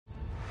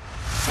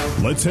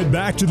Let's head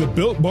back to the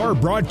Built Bar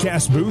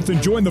broadcast booth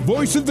and join the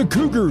voice of the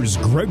Cougars,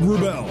 Greg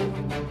Wrubell.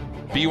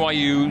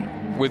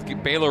 BYU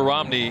with Baylor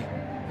Romney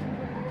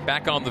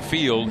back on the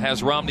field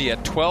has Romney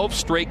at 12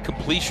 straight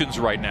completions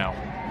right now.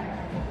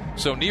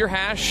 So near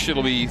hash,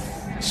 it'll be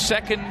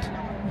second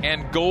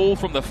and goal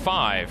from the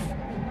 5.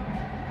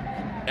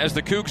 As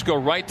the Cougs go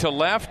right to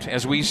left,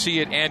 as we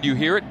see it and you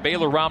hear it,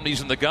 Baylor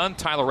Romney's in the gun.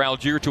 Tyler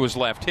Algier to his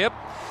left hip.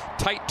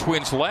 Tight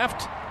twins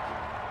left.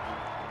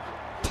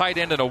 Tight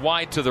end and a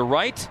wide to the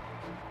right.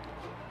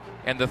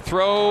 And the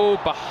throw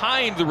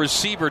behind the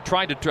receiver,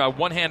 tried to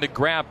one-handed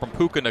grab from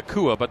Puka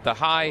Nacua, but the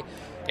high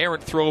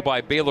errant throw by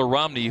Baylor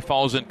Romney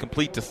falls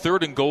incomplete to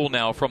third and goal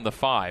now from the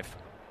 5.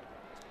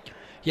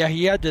 Yeah,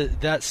 he had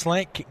that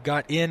slant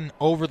got in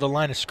over the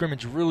line of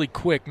scrimmage really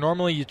quick.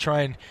 Normally you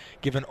try and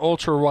give an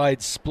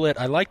ultra-wide split.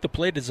 I like the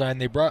play design.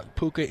 They brought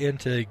Puka in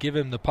to give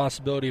him the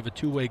possibility of a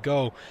two-way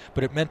go,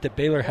 but it meant that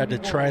Baylor had to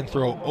try and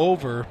throw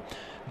over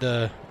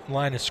the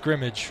line of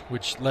scrimmage,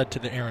 which led to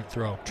the errant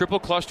throw. Triple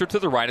cluster to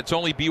the right. It's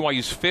only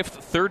BYU's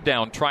 5th third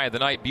down try of the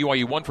night.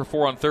 BYU 1 for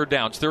 4 on third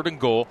downs. Third and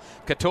goal.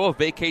 Katoa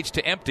vacates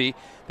to empty.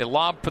 They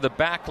lob for the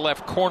back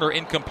left corner.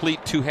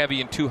 Incomplete, too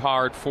heavy and too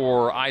hard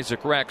for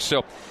Isaac Rex.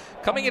 So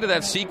coming into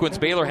that sequence,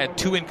 Baylor had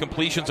 2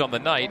 incompletions on the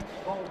night.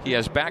 He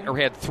had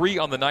 3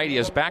 on the night. He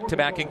has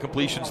back-to-back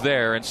incompletions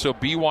there. And so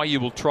BYU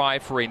will try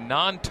for a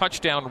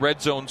non-touchdown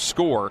red zone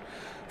score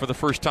for the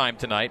first time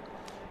tonight.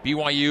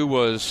 BYU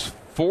was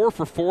 4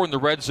 for 4 in the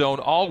red zone,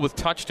 all with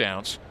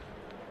touchdowns.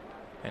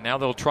 And now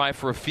they'll try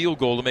for a field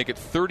goal to make it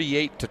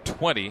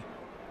 38-20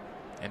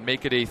 and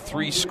make it a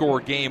 3-score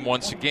game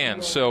once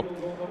again. So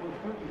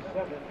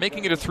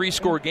making it a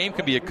 3-score game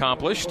can be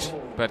accomplished,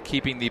 but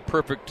keeping the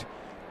perfect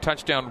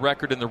touchdown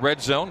record in the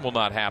red zone will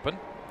not happen.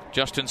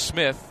 Justin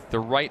Smith, the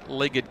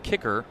right-legged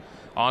kicker,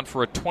 on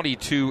for a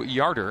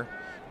 22-yarder.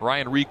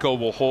 Ryan Rico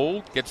will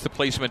hold, gets the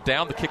placement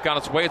down. The kick on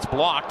its way, it's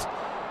blocked.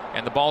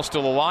 And the ball's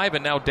still alive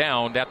and now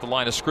downed at the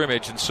line of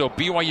scrimmage. And so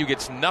BYU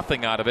gets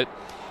nothing out of it.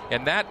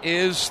 And that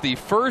is the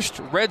first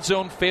red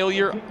zone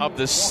failure of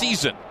the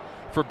season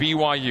for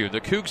BYU. The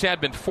Cougs had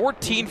been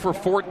 14 for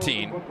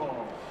 14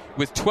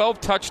 with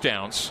 12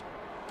 touchdowns.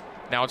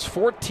 Now it's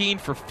 14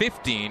 for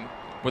 15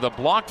 with a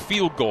blocked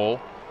field goal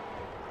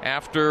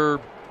after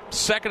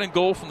second and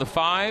goal from the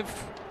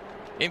 5,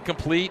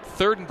 incomplete.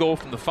 Third and goal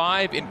from the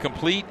 5,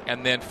 incomplete.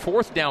 And then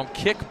fourth down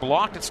kick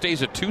blocked. It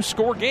stays a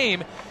 2-score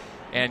game.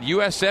 And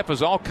USF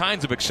is all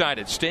kinds of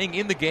excited, staying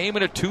in the game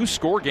in a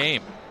 2-score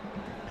game.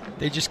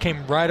 They just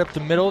came right up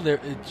the middle.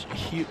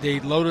 They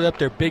loaded up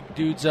their big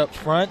dudes up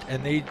front,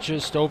 and they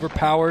just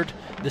overpowered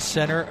the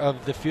center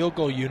of the field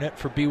goal unit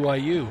for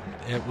BYU.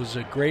 It was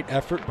a great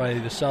effort by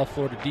the South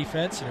Florida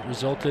defense, and it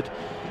resulted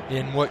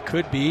in what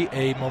could be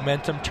a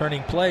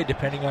momentum-turning play,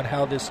 depending on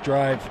how this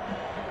drive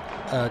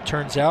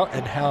turns out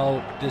and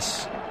how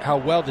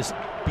well this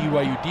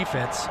BYU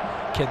defense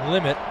can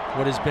limit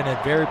what has been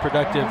a very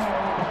productive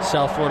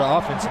South Florida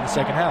offense in the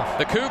second half.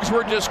 The Cougs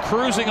were just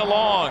cruising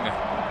along.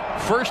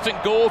 First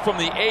and goal from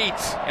the 8,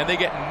 and they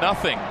get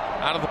nothing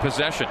out of the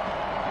possession.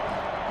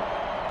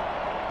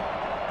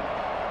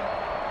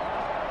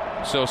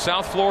 So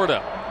South Florida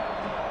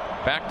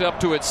backed up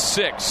to its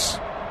 6.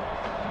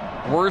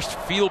 Worst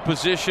field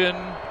position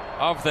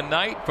of the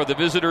night for the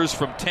visitors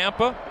from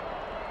Tampa.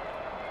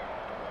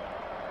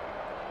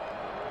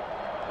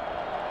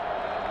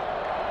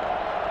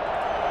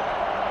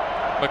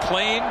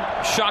 McLean,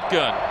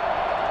 shotgun.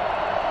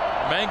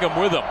 Mangum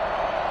with him.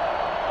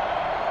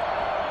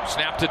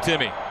 Snap to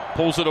Timmy.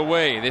 Pulls it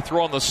away. They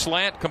throw on the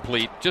slant,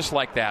 complete, just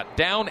like that.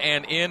 Down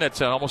and in.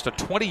 It's almost a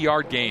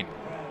 20-yard gain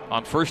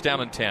on first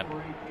down and 10.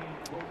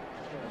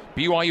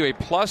 BYU a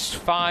plus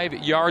 5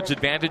 yards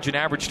advantage in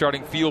average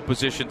starting field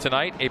position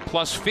tonight. A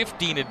plus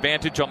 15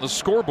 advantage on the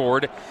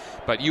scoreboard.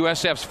 But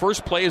USF's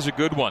first play is a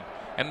good one.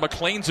 And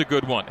McLean's a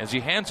good one as he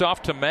hands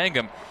off to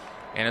Mangum.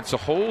 And it's a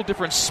whole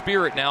different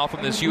spirit now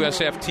from this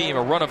USF team.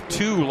 A run of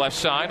 2 left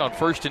side on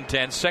first and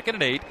 10. Second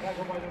and 8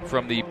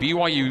 from the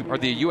BYU or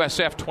the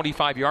USF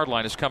 25-yard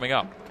line is coming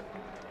up.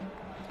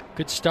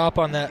 Good stop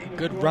on that.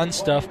 Good run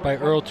stuff by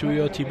Earl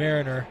Tuioti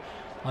Mariner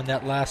on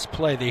that last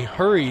play. They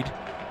hurried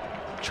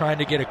trying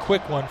to get a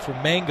quick one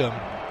from Mangum.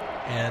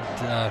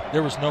 And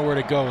there was nowhere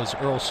to go as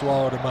Earl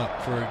swallowed him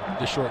up for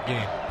the short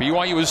game.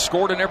 BYU has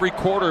scored in every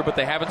quarter, but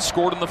they haven't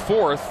scored in the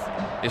fourth.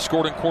 They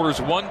scored in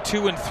quarters 1,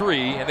 2, and 3,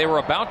 and they were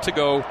about to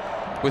go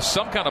with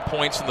some kind of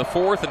points in the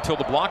fourth until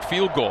the blocked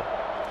field goal.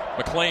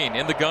 McLean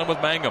in the gun with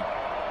Mangum.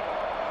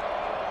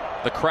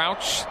 The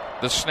crouch,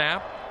 the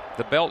snap,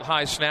 the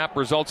belt-high snap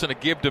results in a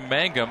give to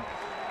Mangum.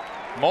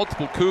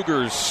 Multiple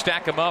Cougars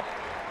stack him up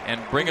and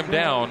bring him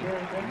down.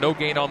 No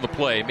gain on the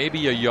play.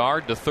 Maybe a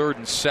yard to third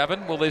and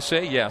 7, will they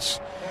say?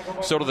 Yes.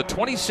 So to the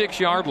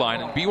 26-yard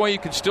line, and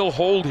BYU can still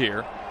hold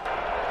here.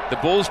 The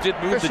Bulls did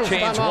move the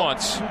chains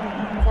once.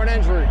 For an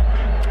injury.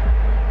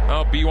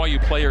 Oh, BYU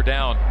player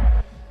down.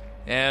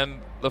 And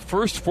the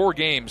first 4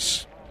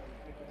 games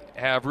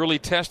have really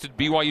tested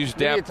BYU's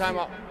depth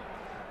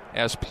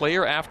as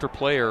player after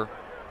player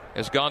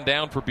has gone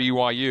down for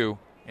BYU.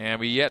 And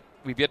we yet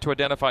We've yet to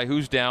identify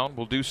who's down.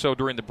 We'll do so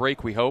during the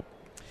break, we hope.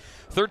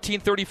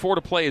 13:34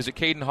 to play. Is it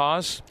Caden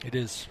Hawes? It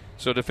is.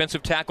 So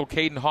defensive tackle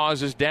Caden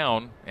Hawes is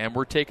down, and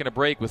we're taking a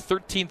break with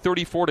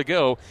 13:34 to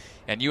go.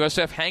 And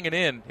USF hanging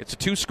in. It's a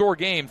two-score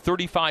game,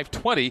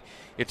 35-20.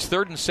 It's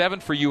 3rd and 7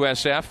 for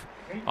USF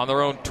on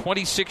their own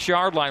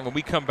 26-yard line when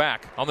we come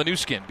back on the new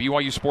skin,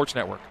 BYU Sports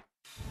Network.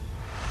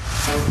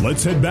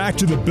 Let's head back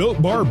to the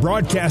Built Bar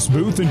broadcast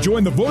booth and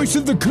join the voice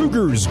of the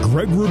Cougars,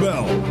 Greg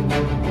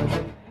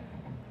Wrubell.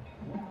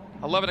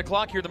 11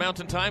 o'clock here in the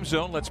Mountain Time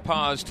Zone. Let's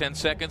pause 10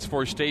 seconds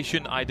for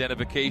station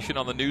identification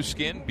on the new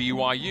skin,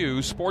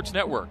 BYU Sports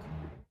Network.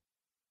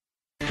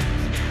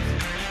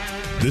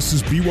 This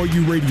is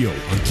BYU Radio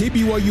on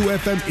KBYU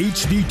FM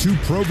HD2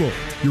 Provo.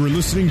 You are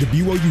listening to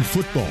BYU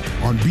football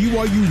on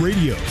BYU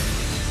Radio.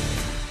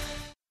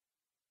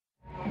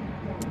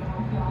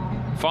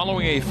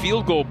 Following a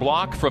field goal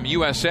block from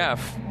USF,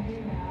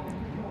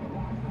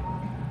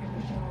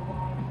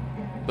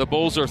 the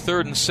Bulls are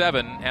 3rd and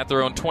 7 at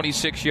their own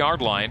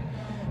 26-yard line.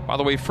 By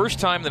the way, first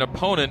time an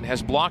opponent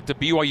has blocked a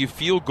BYU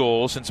field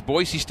goal since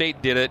Boise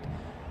State did it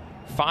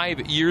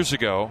 5 years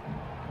ago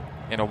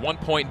in a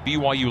one-point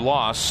BYU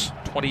loss,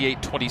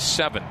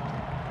 28-27.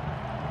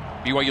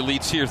 BYU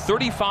leads here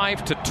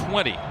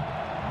 35-20.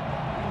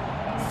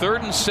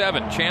 3rd and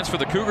 7. Chance for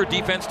the Cougar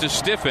defense to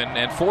stiffen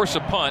and force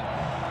a punt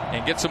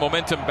and get some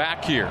momentum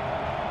back here.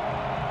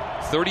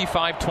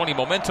 35-20.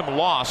 Momentum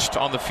lost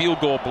on the field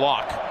goal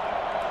block.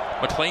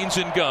 McLean's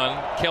in gun.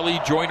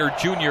 Kelly Joyner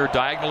Jr.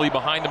 diagonally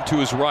behind him to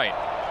his right.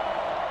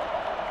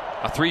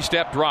 A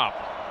 3-step drop.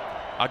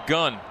 A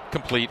gun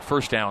complete.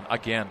 First down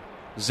again.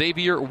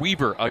 Xavier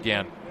Weaver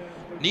again.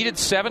 Needed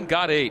 7,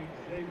 got 8.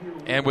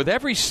 And with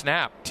every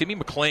snap, Timmy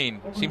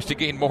McLean seems to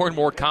gain more and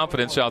more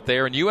confidence out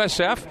there. And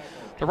USF,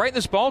 they're right in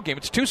this ball game.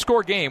 It's a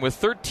two-score game with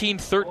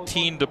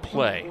 13-13 to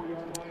play.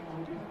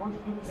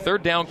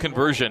 3rd down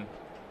conversion.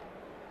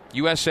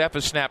 USF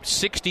has snapped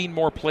 16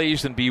 more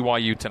plays than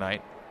BYU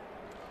tonight.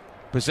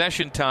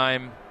 Possession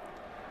time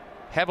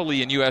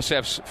heavily in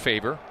USF's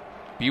favor.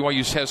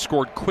 BYU has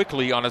scored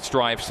quickly on its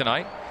drives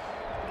tonight.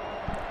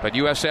 But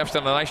USF's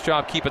done a nice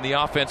job keeping the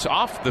offense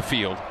off the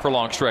field for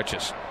long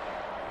stretches.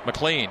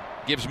 McLean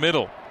gives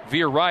middle.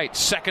 Veer right.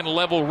 Second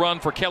level run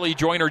for Kelly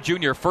Joyner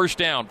Jr. First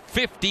down.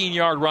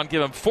 15-yard run.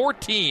 Give him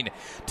 14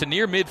 to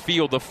near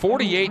midfield, the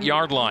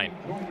 48-yard line.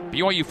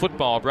 BYU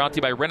football brought to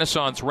you by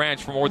Renaissance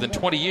Ranch for more than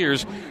 20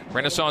 years.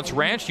 Renaissance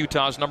Ranch,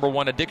 Utah's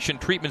 #1 addiction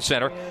treatment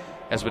center,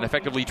 has been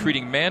effectively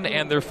treating men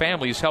and their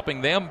families,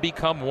 helping them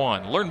become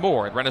one. Learn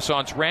more at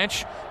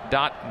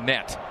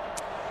renaissanceranch.net.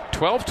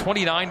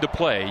 12:29 to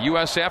play.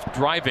 USF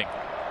driving.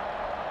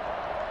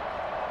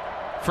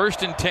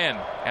 1st and 10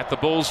 at the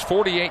Bulls'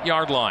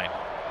 48-yard line.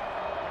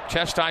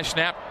 Chest high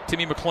snap,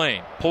 Timmy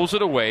McLean pulls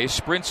it away,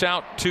 sprints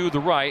out to the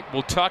right,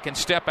 will tuck and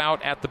step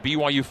out at the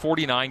BYU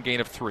 49, gain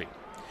of 3.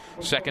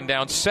 2nd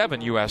down,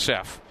 7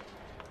 USF.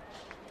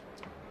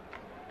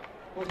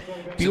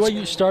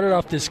 BYU started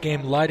off this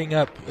game lighting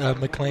up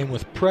McLean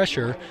with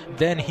pressure.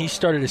 Then he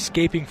started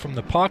escaping from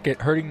the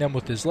pocket, hurting them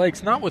with his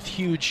legs. Not with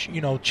huge,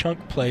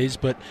 chunk plays,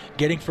 but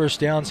getting first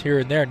downs here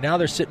and there. Now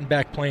they're sitting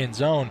back playing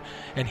zone,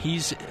 and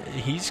he's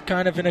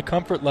kind of in a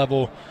comfort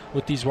level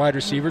with these wide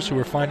receivers who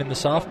are finding the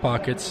soft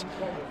pockets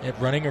and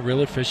running a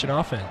real efficient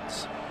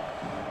offense.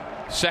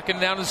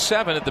 2nd down and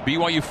 7 at the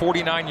BYU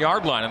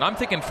 49-yard line. And I'm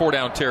thinking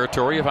 4-down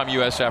territory if I'm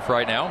USF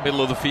right now,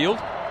 middle of the field.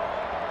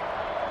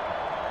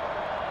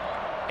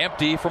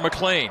 Empty for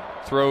McLean.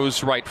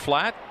 Throws right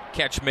flat.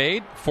 Catch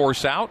made.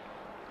 Force out.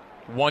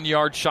 1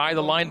 yard shy of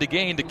the line to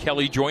gain to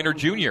Kelly Joyner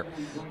Jr.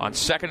 On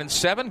 2nd and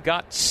 7,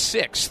 got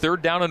 6.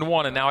 3rd down and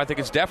 1, and now I think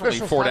it's definitely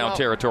 4-down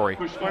territory.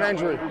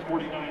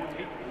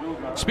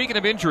 Speaking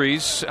of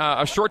injuries,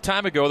 a short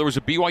time ago there was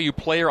a BYU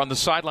player on the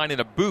sideline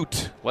in a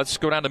boot. Let's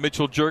go down to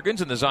Mitchell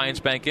Juergens in the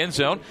Zions Bank end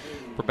zone.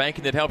 For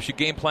banking that helps you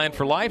game plan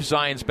for life,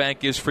 Zions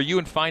Bank is for you,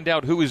 and find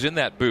out who is in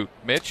that boot.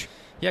 Mitch?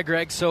 Yeah,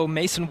 Greg, so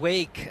Mason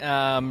Wake,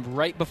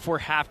 right before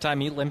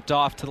halftime, he limped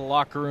off to the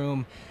locker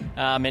room,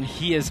 and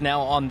he is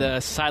now on the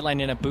sideline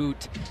in a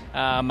boot.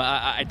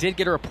 I did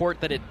get a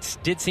report that it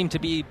did seem to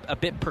be a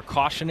bit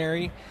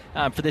precautionary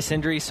for this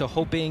injury, so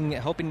hoping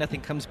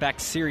nothing comes back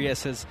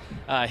serious, as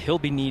he'll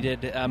be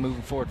needed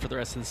moving forward for the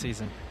rest of the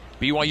season.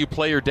 BYU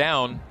player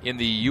down in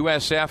the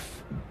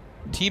USF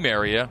team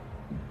area,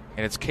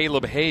 and it's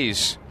Caleb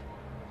Hayes.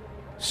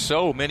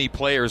 So many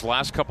players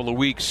last couple of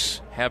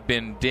weeks have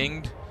been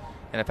dinged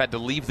and have had to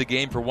leave the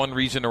game for one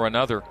reason or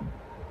another.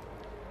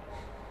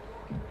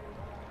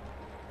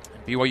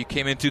 BYU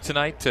came into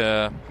tonight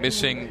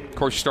missing, of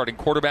course, starting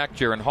quarterback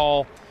Jaron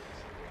Hall,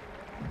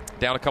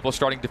 down a couple of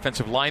starting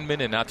defensive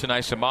linemen, and Natunai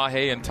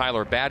Samahe and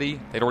Tyler Batty.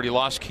 They'd already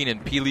lost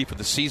Keenan Peely for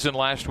the season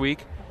last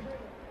week.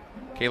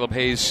 Caleb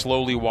Hayes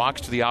slowly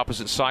walks to the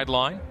opposite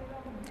sideline.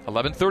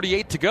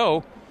 11:38 to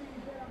go.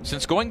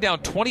 Since going down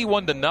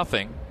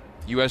 21-0,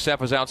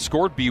 USF has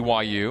outscored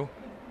BYU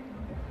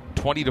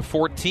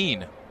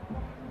 20-14.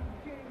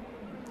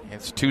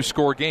 It's a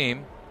two-score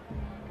game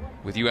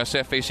with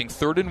USF facing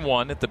 3rd and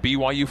 1 at the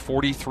BYU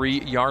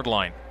 43-yard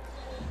line.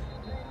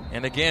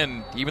 And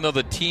again, even though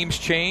the teams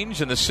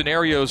change and the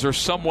scenarios are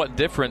somewhat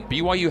different,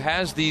 BYU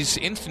has these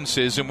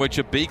instances in which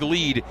a big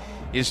lead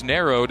is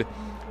narrowed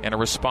and a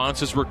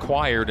response is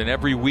required. And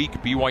every week,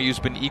 BYU's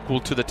been equal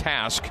to the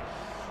task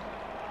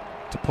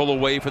to pull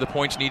away for the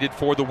points needed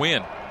for the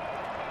win.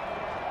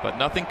 But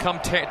nothing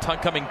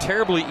coming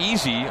terribly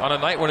easy on a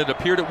night when it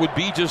appeared it would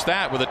be just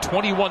that, with a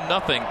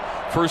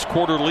 21-0 first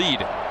quarter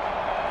lead.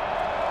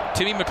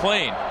 Timmy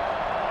McLean,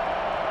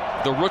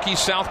 the rookie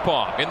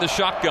southpaw, in the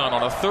shotgun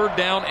on a 3rd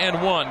down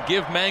and 1.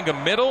 Give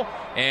Mangum middle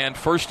and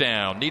first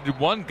down. Needed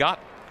 1, got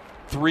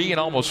 3 and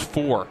almost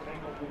 4.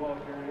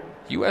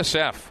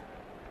 USF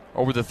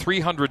over the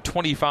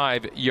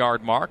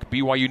 325-yard mark.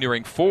 BYU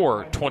nearing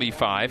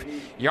 425.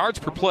 Yards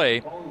per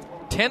play,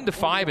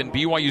 10-5 in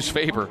BYU's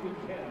favor.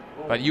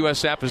 But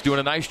USF is doing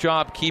a nice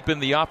job keeping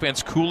the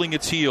offense cooling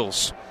its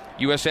heels.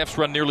 USF's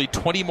run nearly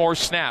 20 more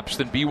snaps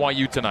than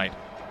BYU tonight.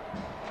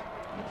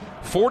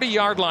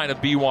 40-yard line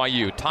of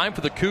BYU. Time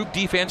for the Coug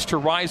defense to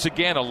rise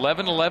again.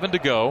 11-11 to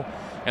go,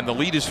 and the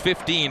lead is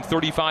 15,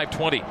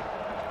 35-20.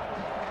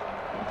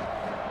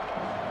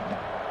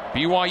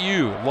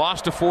 BYU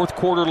lost a fourth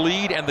quarter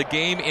lead and the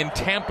game in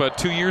Tampa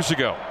 2 years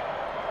ago.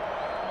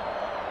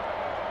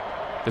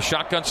 The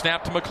shotgun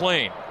snap to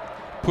McLean.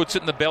 Puts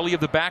it in the belly of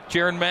the back,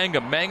 Jaron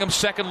Mangum. Mangum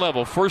second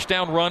level, first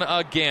down run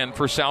again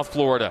for South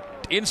Florida.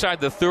 Inside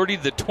the 30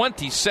 to the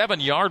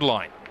 27-yard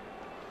line.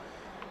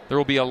 There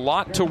will be a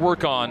lot to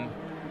work on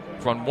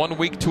from 1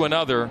 week to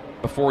another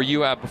before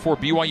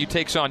BYU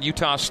takes on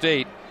Utah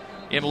State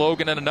in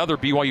Logan, and another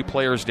BYU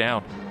player is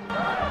down.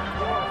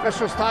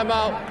 Officials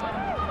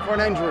timeout for an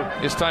injury.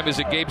 This time is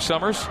it Gabe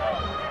Summers?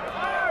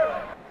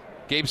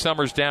 Gabe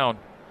Summers down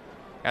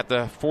at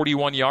the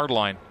 41-yard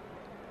line.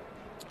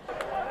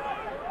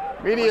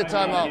 Media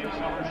timeout.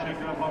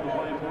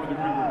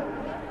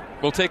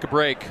 We'll take a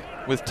break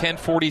with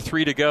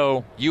 10:43 to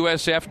go.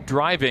 USF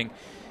driving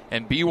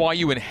and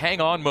BYU in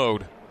hang-on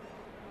mode.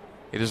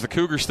 It is the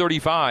Cougars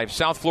 35,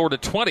 South Florida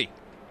 20.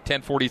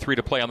 10:43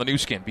 to play on the new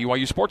skin,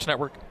 BYU Sports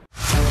Network.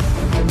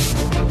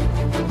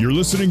 You're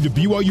listening to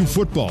BYU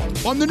football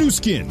on the new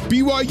skin,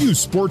 BYU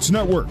Sports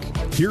Network.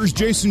 Here's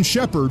Jason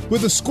Shepard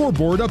with a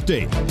scoreboard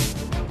update.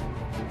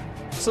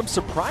 Some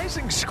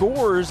surprising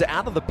scores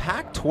out of the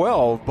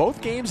Pac-12. Both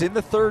games in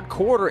the third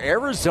quarter.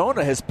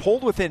 Arizona has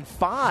pulled within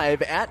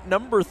 5 at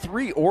number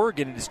 3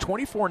 Oregon. It is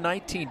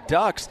 24-19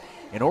 Ducks.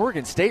 And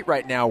Oregon State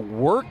right now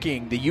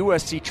working the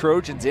USC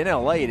Trojans in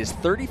LA. It is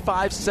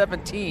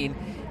 35-17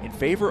 in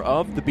favor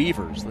of the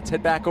Beavers. Let's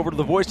head back over to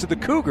the voice of the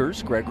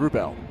Cougars, Greg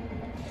Wrubell.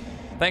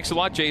 Thanks a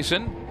lot,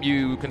 Jason.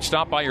 You can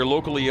stop by your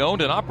locally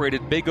owned and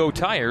operated Big O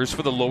Tires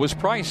for the lowest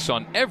price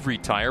on every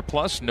tire,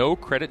 plus no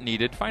credit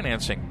needed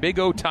financing. Big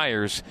O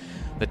Tires,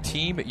 the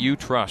team you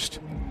trust.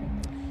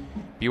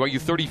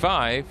 BYU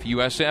 35,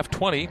 USF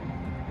 20.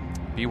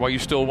 BYU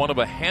still one of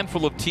a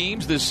handful of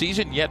teams this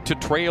season yet to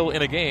trail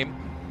in a game.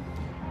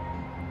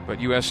 But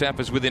USF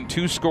is within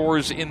 2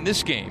 scores in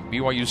this game.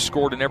 BYU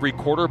scored in every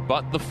quarter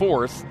but the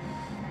fourth.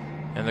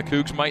 And the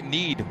Cougs might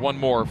need one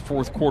more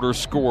fourth quarter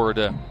score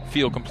to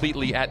feel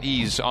completely at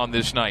ease on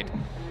this night.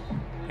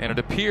 And it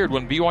appeared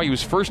when BYU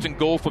was first and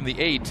goal from the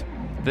 8,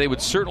 they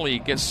would certainly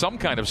get some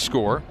kind of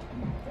score.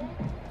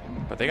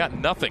 But they got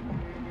nothing.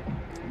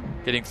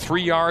 Getting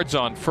 3 yards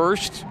on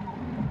first,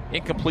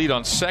 incomplete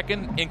on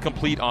second,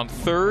 incomplete on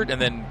third, and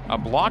then a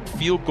blocked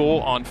field goal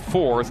on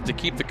fourth to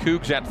keep the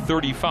Cougs at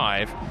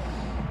 35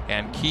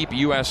 and keep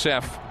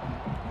USF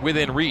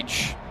within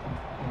reach.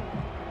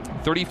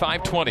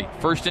 35-20,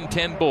 first and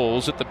 10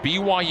 Bulls at the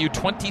BYU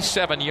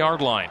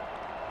 27-yard line.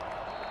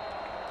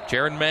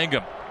 Jaron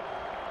Mangum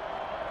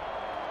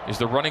is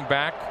the running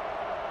back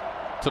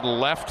to the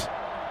left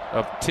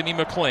of Timmy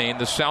McLean,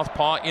 the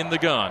southpaw in the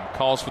gun.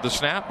 Calls for the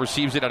snap,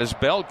 receives it at his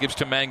belt, gives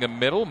to Mangum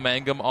middle.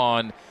 Mangum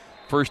on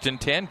first and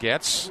 10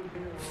 gets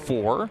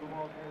 4.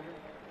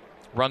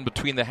 Run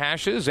between the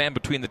hashes and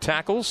between the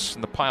tackles,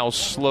 and the pile's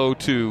slow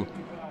to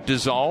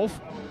dissolve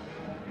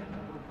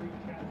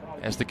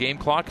as the game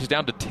clock is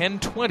down to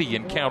 10:20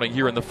 and counting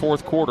here in the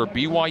fourth quarter.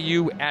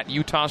 BYU at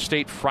Utah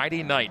State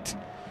Friday night.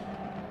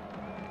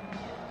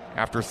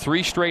 After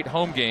 3 straight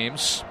home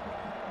games,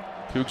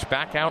 Cougs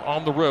back out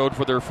on the road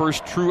for their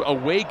first true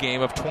away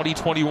game of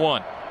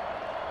 2021.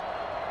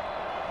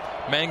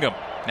 Mangum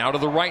now to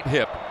the right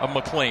hip of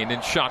McLean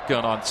in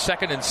shotgun on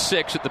 2nd and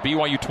 6 at the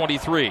BYU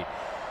 23.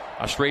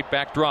 A straight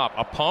back drop,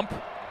 a pump.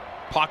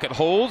 Pocket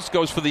holds,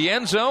 goes for the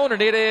end zone,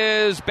 and it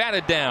is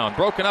batted down.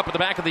 Broken up at the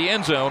back of the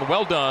end zone.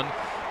 Well done.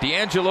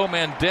 D'Angelo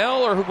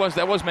Mandel, or who was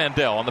that? Was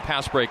Mandel on the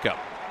pass breakup.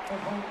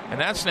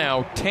 And that's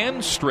now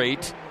 10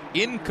 straight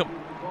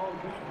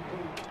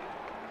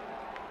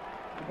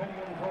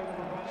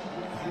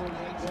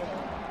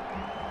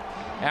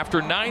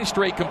after 9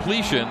 straight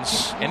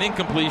completions, an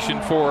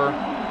incompletion for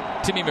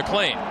Timmy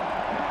McLean.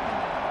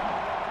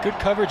 Good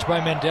coverage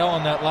by Mandel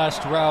on that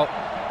last route.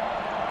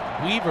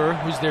 Weaver,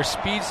 who's their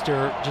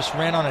speedster, just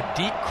ran on a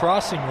deep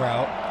crossing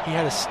route. He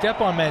had a step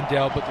on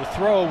Mandel, but the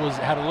throw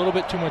had a little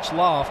bit too much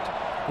loft,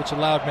 which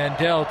allowed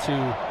Mandel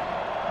to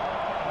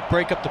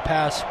break up the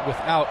pass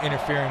without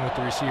interfering with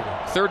the receiver.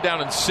 3rd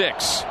down and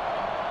 6.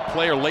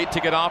 Player late to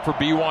get off for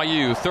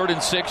BYU. 3rd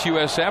and 6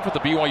 USF at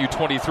the BYU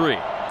 23.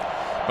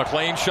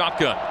 McLean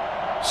shotgun.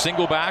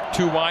 Single back,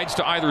 2 wides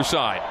to either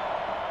side.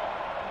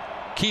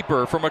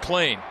 Keeper for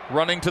McLean,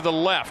 running to the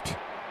left,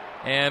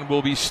 and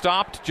will be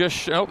stopped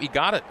just, he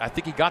got it. I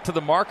think he got to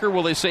the marker.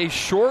 Will they say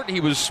short? He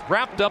was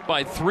wrapped up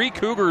by 3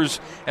 Cougars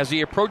as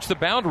he approached the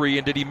boundary,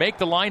 and did he make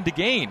the line to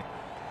gain?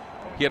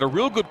 He had a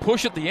real good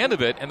push at the end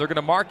of it, and they're going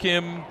to mark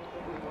him,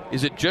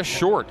 is it just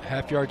short?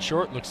 Half-yard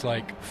short, looks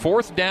like.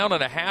 4th down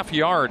and a half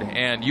yard,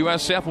 and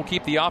USF will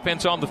keep the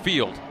offense on the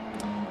field.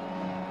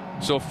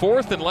 So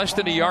 4th and less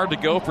than a yard to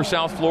go for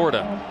South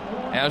Florida,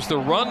 as the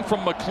run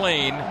from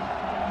McLean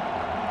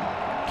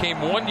came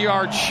 1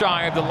 yard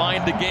shy of the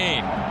line to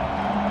gain.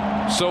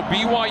 So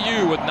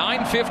BYU, with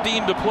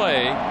 9:15 to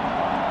play,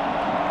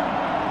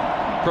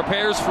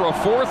 prepares for a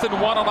 4th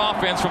and 1 on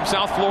offense from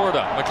South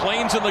Florida.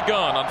 McLean's in the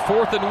gun on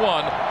 4th and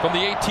 1 from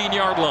the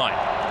 18-yard line.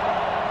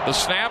 The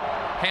snap,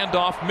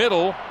 handoff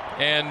middle,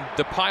 and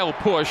the pile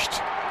pushed.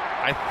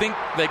 I think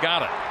they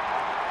got it.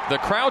 The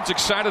crowd's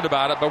excited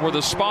about it, but where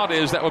the spot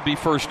is, that would be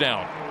 1st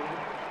down.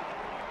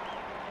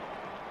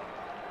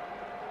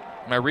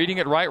 Am I reading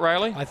it right,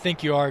 Riley? I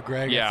think you are,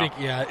 Greg.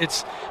 Yeah.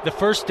 It's the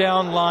 1st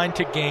down line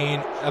to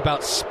gain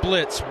about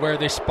splits where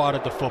they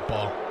spotted the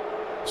football.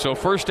 So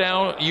 1st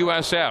down,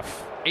 USF.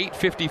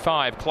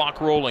 8:55, clock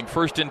rolling.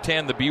 1st and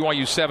 10, the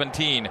BYU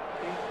 17.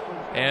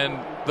 And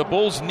the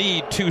Bulls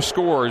need 2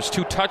 scores,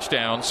 2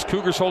 touchdowns.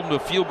 Cougars hold them to a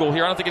field goal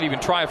here. I don't think they'd even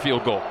try a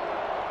field goal.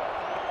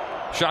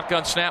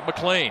 Shotgun snap,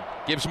 McLean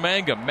gives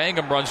Mangum.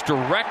 Mangum runs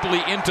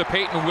directly into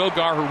Peyton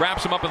Wilgar, who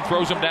wraps him up and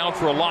throws him down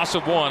for a loss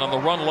of 1 on the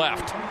run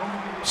left.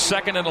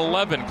 2nd and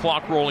 11,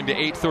 clock rolling to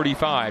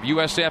 8:35.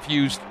 USF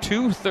used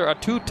two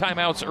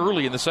timeouts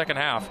early in the second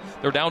half.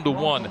 They're down to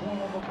 1.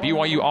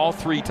 BYU all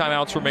 3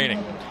 timeouts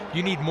remaining.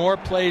 You need more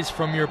plays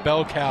from your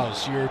bell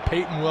cows, your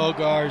Peyton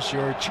Wilgars,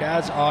 your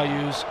Chaz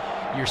Ayus,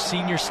 your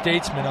senior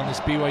statesmen on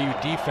this BYU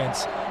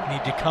defense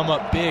need to come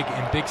up big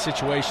in big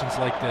situations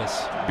like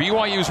this.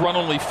 BYU's run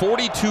only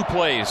 42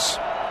 plays.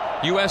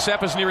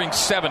 USF is nearing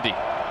 70.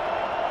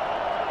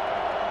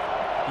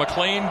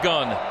 McLean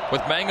gun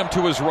with Mangum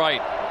to his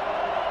right.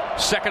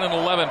 2nd and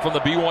 11 from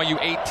the BYU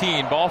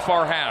 18. Ball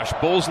far hash.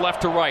 Bulls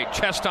left to right.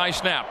 Chest high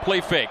snap.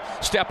 Play fake.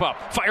 Step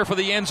up. Fire for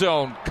the end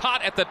zone.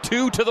 Caught at the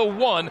 2 to the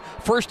 1.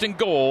 1st and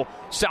goal,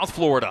 South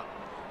Florida.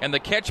 And the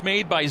catch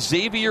made by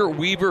Xavier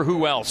Weaver.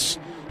 Who else?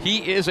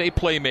 He is a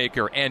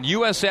playmaker. And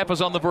USF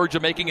is on the verge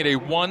of making it a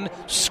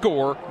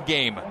 1-score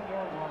game.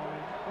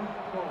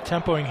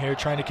 Tempoing here,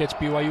 trying to catch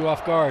BYU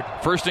off guard.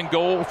 1st and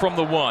goal from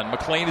the 1.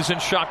 McLean is in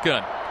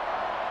shotgun.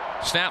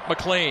 Snap,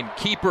 McLean,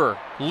 keeper,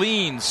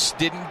 leans,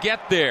 didn't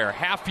get there.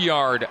 Half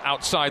yard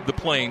outside the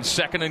plane.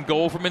 2nd and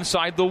goal from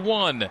inside the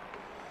 1.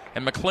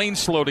 And McLean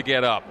slow to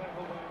get up.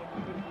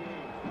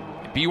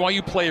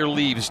 BYU player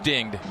leaves,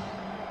 dinged.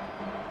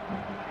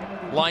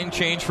 Line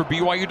change for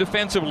BYU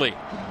defensively.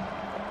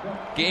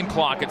 Game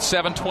clock at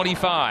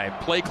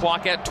 7:25. Play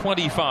clock at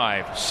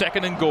 25.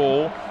 2nd and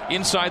goal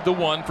inside the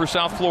 1 for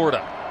South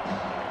Florida.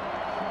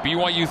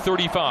 BYU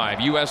 35,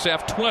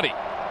 USF 20.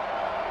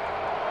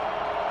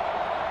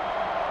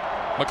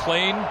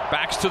 McLean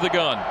backs to the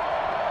gun.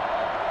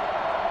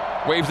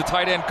 Waves the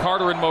tight end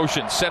Carter in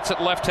motion. Sets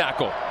at left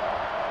tackle.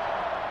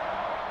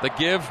 The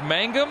give,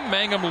 Mangum.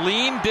 Mangum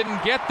leaned,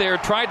 didn't get there.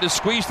 Tried to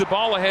squeeze the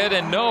ball ahead,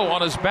 and no,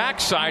 on his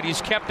backside,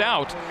 he's kept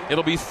out.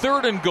 It'll be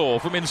 3rd and goal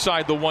from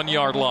inside the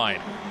 1-yard line.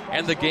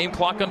 And the game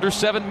clock under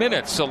 7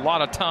 minutes. A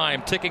lot of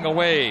time ticking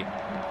away.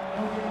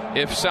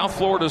 If South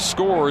Florida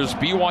scores,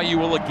 BYU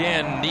will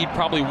again need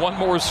probably 1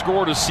 more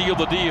score to seal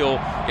the deal.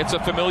 It's a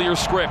familiar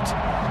script.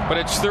 But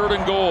it's 3rd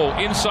and goal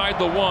inside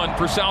the 1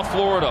 for South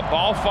Florida.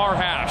 Ball far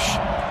hash.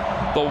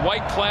 The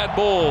white-clad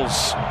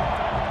Bulls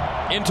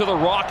into the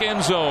rock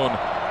end zone.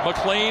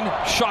 McLean,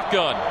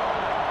 shotgun.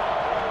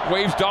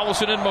 Waves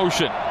Dollison in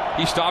motion.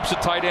 He stops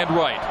at tight end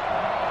right.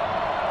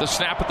 The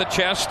snap at the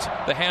chest.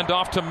 The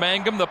handoff to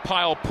Mangum. The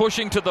pile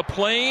pushing to the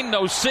plane.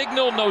 No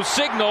signal, no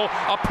signal.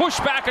 A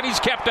pushback, and he's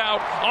kept out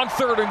on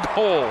 3rd and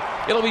goal.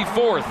 It'll be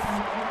 4th.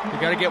 You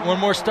got to get 1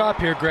 more stop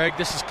here, Greg.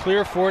 This is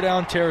clear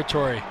 4-down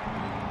territory.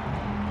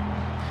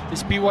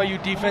 This BYU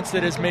defense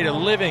that has made a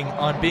living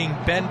on being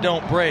bend,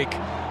 don't break,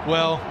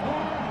 well,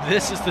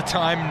 this is the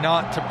time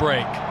not to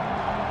break.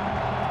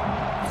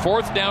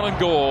 4th down and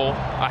goal,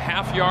 a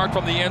half yard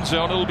from the end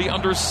zone. It'll be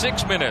under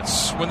 6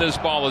 minutes when this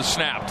ball is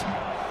snapped.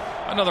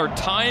 Another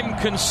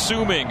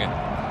time-consuming,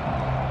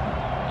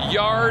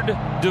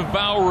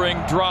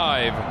 yard-devouring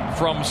drive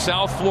from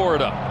South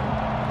Florida.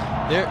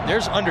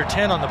 There's under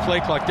 10 on the play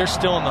clock. They're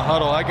still in the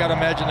huddle. I got to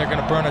imagine they're going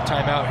to burn a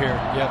timeout here.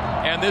 Yep.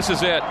 And this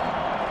is it.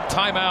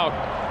 Timeout.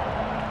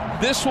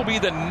 This will be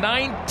the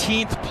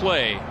 19th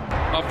play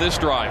of this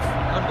drive.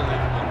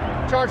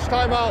 Unbelievable. Charge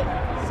timeout,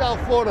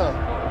 South Florida.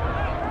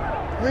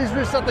 Please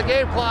reset the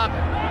game clock.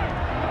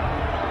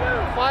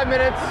 5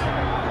 minutes,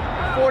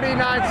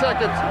 49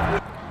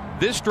 seconds.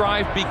 This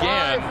drive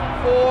began.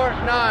 5, 4,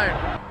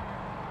 9.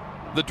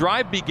 The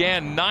drive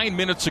began 9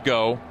 minutes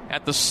ago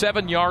at the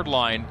 7-yard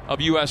line of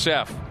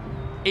USF.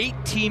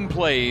 18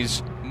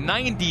 plays,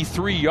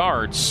 93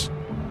 yards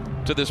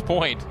to this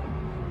point.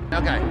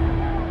 Okay.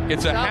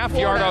 It's a half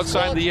yard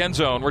outside the end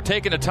zone. We're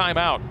taking a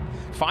timeout.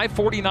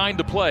 5:49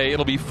 to play.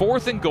 It'll be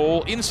 4th and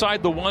goal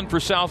inside the 1 for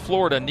South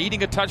Florida,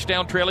 needing a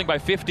touchdown, trailing by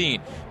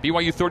 15.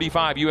 BYU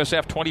 35,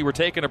 USF 20. We're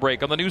taking a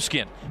break on the new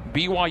skin,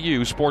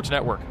 BYU Sports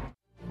Network.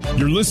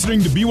 You're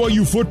listening to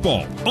BYU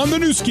football on the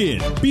new skin,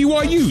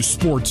 BYU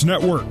Sports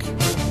Network.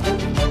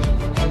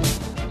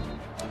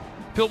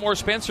 Fillmore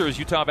Spencer is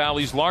Utah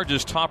Valley's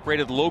largest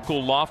top-rated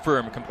local law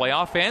firm. Can play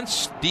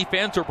offense,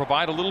 defense, or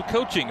provide a little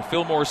coaching.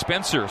 Fillmore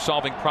Spencer,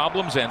 solving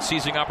problems and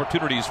seizing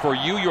opportunities for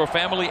you, your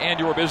family, and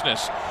your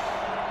business.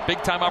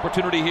 Big-time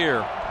opportunity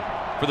here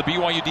for the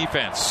BYU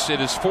defense. It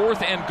is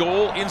 4th and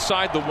goal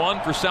inside the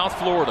 1 for South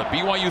Florida.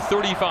 BYU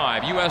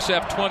 35,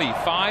 USF 20,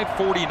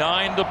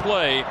 5:49 to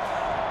play.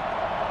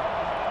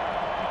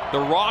 The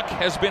Rock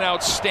has been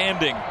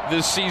outstanding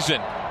this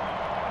season,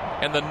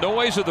 and the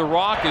noise of the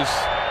Rock is...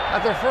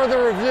 After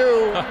further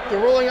review,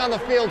 the ruling on the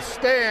field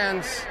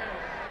stands.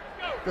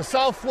 The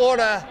South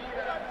Florida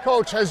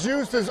coach has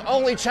used his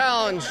only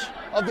challenge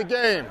of the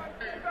game.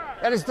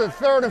 That is the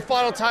 3rd and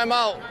final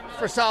timeout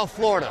for South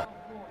Florida.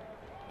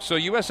 So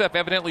USF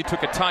evidently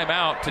took a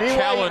timeout to BYU,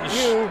 challenge...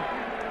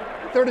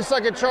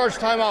 30-second charge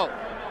timeout.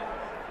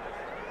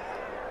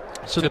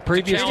 So the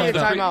previous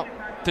timeout.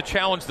 To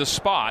challenge the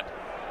spot.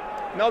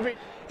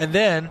 And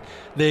then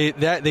they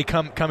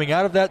coming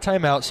out of that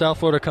timeout, South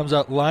Florida comes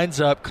out, lines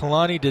up.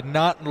 Kalani did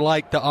not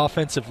like the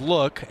offensive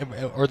look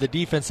or the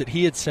defense that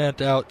he had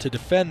sent out to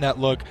defend that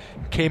look,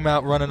 came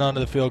out running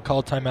onto the field,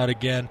 called timeout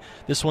again.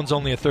 This one's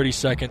only a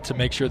 30-second to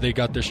make sure they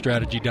got their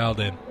strategy dialed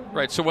in.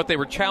 Right, so what they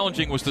were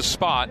challenging was the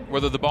spot,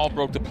 whether the ball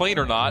broke the plane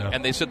or not, Yeah.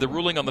 and they said the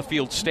ruling on the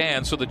field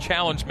stands, so the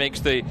challenge makes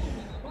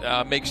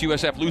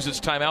USF lose its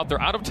timeout. They're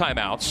out of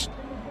timeouts.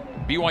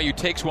 BYU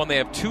takes one, they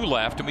have 2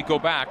 left, and we go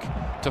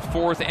back to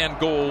 4th and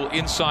goal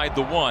inside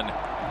the 1.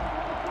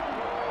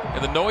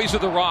 And the noise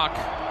of the Rock,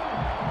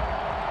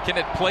 can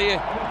it play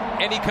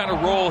any kind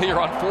of role here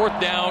on 4th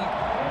down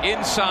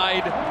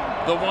inside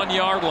the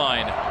 1-yard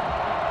line?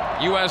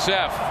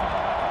 USF,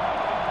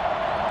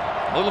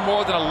 a little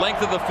more than a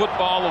length of the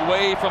football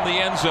away from the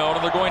end zone,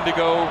 and they're going to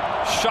go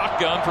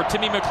shotgun for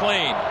Timmy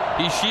McLean.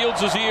 He shields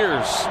his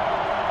ears.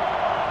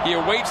 He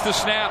awaits the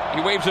snap.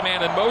 He waves a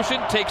man in motion,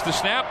 takes the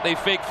snap. They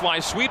fake fly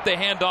sweep. They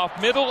hand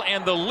off middle,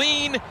 and the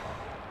lean.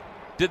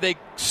 Did they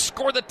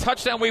score the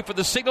touchdown? Wait for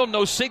the signal.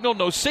 No signal.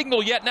 No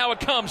signal yet. Now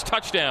it comes.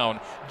 Touchdown.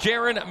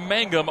 Jaron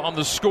Mangum on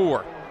the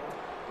score.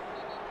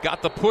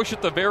 Got the push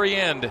at the very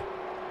end.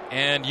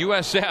 And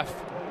USF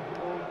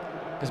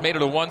has made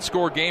it a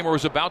 1-score game, or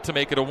is about to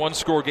make it a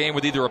 1-score game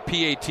with either a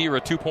PAT or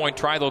a 2-point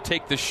try. They'll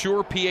take the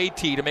sure PAT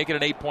to make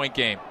it an 8-point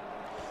game.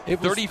 It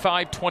was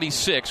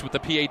 35-26 with the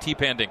PAT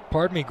pending.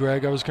 Pardon me,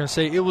 Greg. I was going to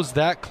say it was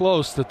that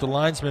close that the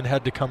linesman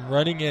had to come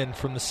running in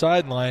from the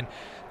sideline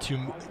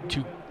to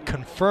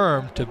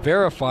confirm, to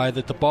verify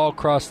that the ball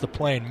crossed the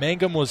plane.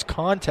 Mangum was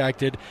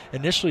contacted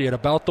initially at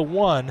about the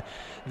 1.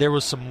 There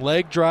was some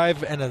leg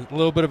drive and a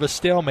little bit of a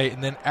stalemate,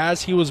 and then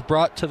as he was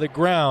brought to the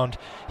ground,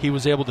 he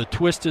was able to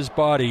twist his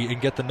body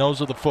and get the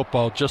nose of the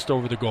football just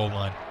over the goal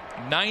line.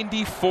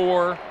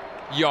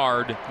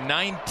 94-yard,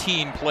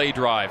 19-play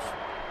drive.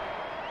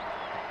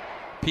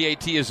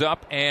 PAT is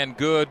up and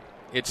good.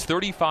 It's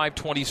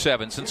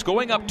 35-27. Since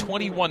going up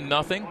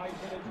 21-0,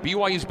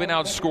 BYU's been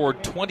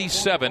outscored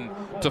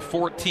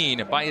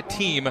 27-14 by a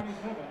team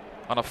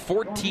on a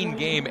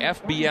 14-game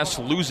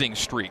FBS losing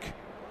streak.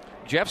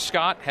 Jeff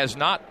Scott has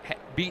not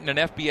beaten an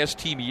FBS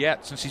team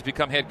yet since he's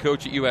become head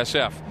coach at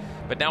USF,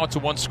 but now it's a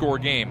 1-score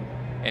game.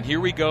 And here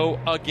we go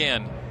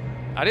again.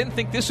 I didn't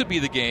think this would be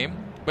the game,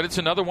 but it's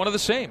another one of the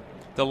same.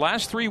 The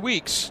last 3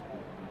 weeks,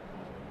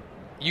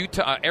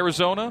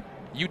 Arizona,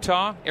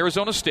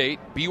 Arizona State,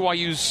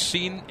 BYU's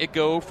seen it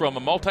go from a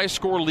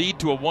multi-score lead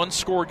to a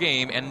 1-score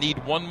game and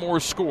need one more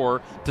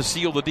score to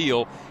seal the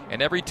deal.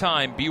 And every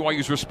time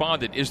BYU's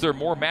responded. Is there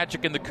more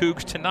magic in the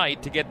Cougs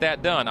tonight to get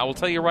that done? I will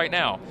tell you right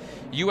now,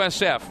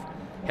 USF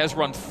has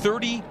run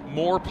 30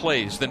 more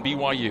plays than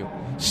BYU.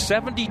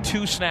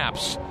 72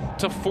 snaps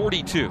to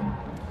 42.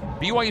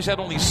 BYU's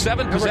had only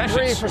 7 possessions.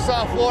 Number 3 for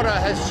South Florida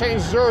has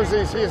changed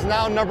jerseys. He is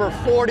now number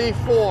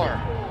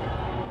 44.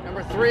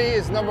 Number 3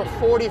 is number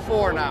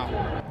 44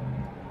 now.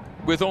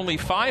 With only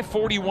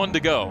 5:41 to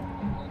go,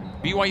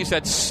 BYU's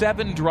had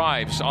 7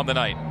 drives on the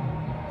night.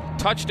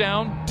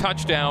 Touchdown,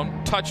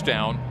 touchdown,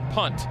 touchdown,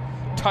 punt.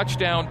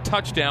 Touchdown,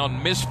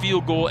 touchdown, missed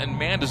field goal, and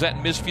man, does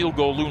that missed field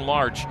goal loom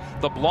large.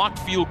 The blocked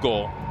field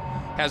goal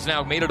has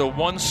now made it a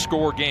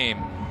 1-score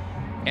game.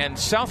 And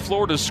South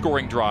Florida's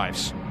scoring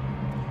drives.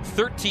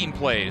 13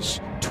 plays,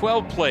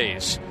 12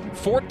 plays,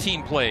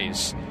 14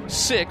 plays,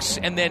 6,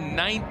 and then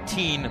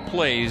 19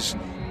 plays.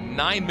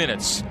 9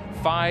 minutes,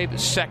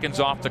 5 seconds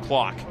off the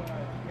clock.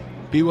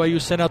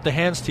 BYU sent out the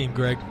hands team,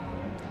 Greg.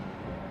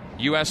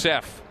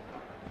 USF.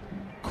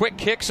 Quick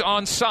kicks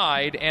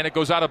onside, and it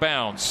goes out of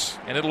bounds.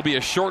 And it'll be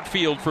a short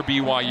field for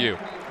BYU.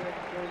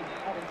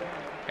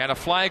 And a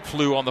flag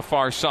flew on the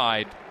far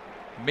side.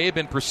 May have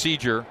been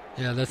procedure.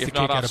 Yeah, that's if the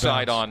not kick offside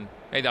out of bounds.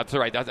 on. Hey, that's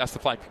right. That's the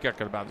flag kick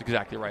out of bounds.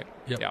 Exactly right.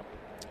 Yep. Yeah.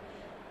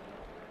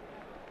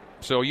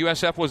 So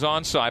USF was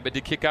onside, but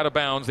did kick out of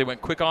bounds. They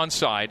went quick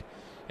onside,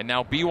 and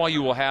now BYU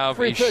will have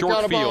Free a kick short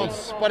out of field.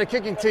 bounds by the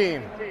kicking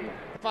team.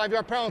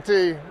 5-yard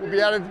penalty will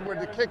be added where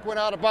the kick went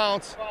out of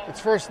bounds. It's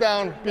first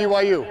down,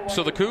 BYU.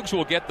 So the Cougs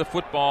will get the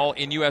football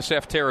in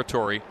USF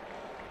territory,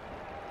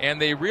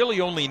 and they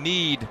really only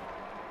need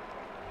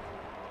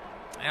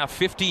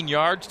 15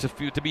 yards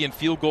to be in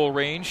field goal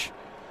range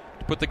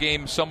to put the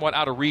game somewhat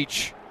out of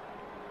reach.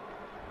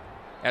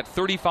 At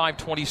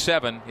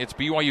 35-27, it's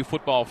BYU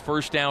football,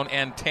 first down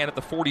and 10 at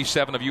the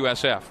 47 of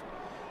USF.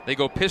 They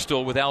go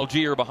pistol with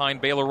Algier behind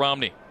Baylor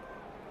Romney.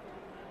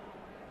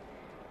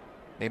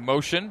 They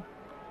motion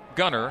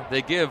Gunner.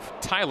 They give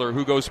Tyler,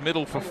 who goes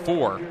middle for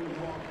 4.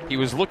 He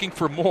was looking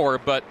for more,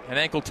 but an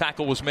ankle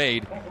tackle was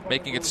made,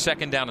 making it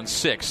second down and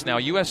 6. Now,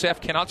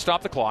 USF cannot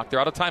stop the clock. They're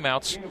out of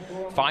timeouts.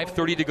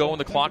 5:30 to go, and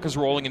the clock is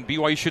rolling, and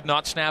BYU should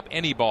not snap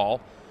any ball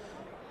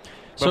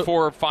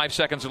before 5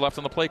 seconds are left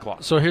on the play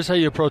clock. So here's how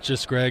you approach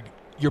this, Greg.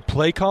 Your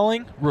play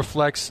calling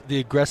reflects the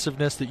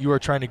aggressiveness that you are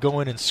trying to go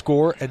in and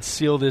score and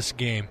seal this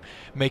game.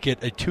 Make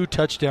it a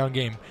 2-touchdown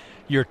game.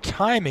 Your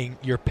timing,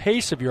 your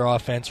pace of your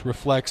offense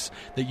reflects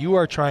that you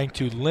are trying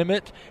to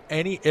limit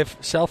if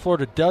South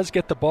Florida does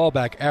get the ball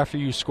back after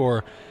you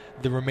score,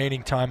 the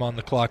remaining time on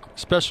the clock,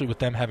 especially with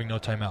them having no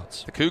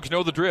timeouts. The Cougs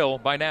know the drill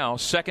by now.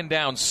 Second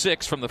down,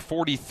 6 from the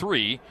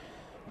 43.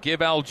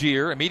 Give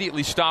Algier,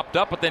 immediately stopped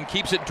up, but then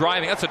keeps it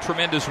driving. That's a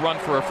tremendous run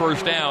for a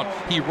first down.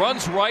 He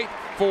runs right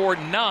for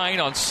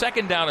 9 on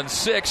second down and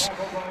 6,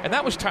 and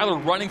that was Tyler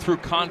running through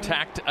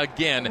contact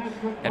again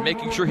and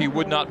making sure he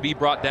would not be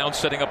brought down,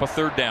 setting up a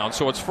third down.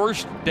 So it's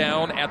first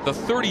down at the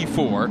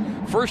 34,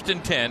 first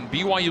and 10,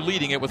 BYU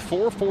leading it with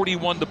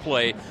 4:41 to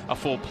play, a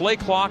full play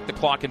clock, the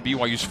clock in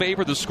BYU's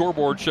favor. The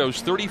scoreboard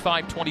shows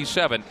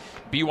 35-27,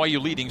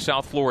 BYU leading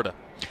South Florida.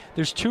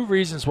 There's 2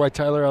 reasons why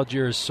Tyler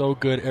Algier is so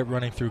good at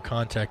running through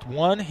contact.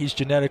 One, he's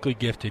genetically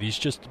gifted. He's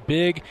just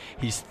big.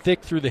 He's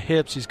thick through the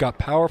hips. He's got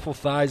powerful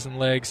thighs and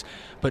legs.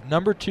 But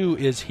number 2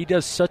 is he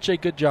does such a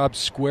good job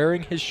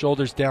squaring his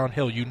shoulders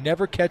downhill. You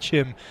never catch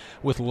him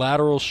with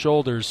lateral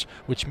shoulders,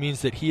 which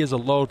means that he is a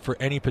load for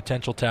any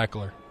potential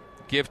tackler.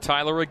 Give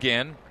Tyler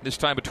again, this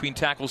time between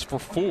tackles for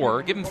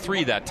 4. Give him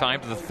 3 that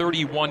time to the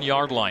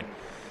 31-yard line.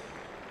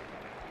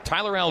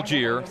 Tyler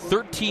Algier,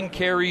 13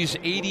 carries,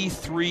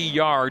 83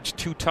 yards,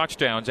 2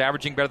 touchdowns,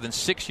 averaging better than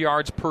 6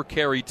 yards per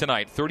carry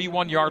tonight.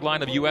 31-yard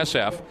line of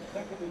USF.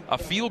 A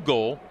field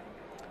goal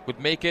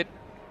would make it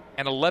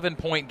an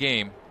 11-point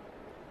game,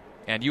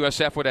 and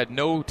USF would have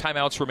no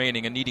timeouts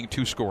remaining and needing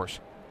 2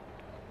 scores.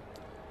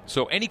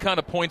 So any kind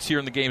of points here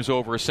in the game's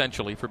over,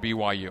 essentially, for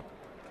BYU.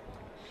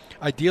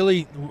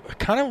 Ideally,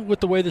 kind of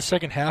with the way the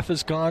second half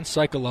has gone,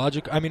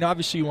 psychologically, I mean,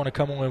 obviously you want to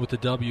come away with the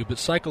W, but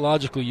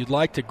psychologically you'd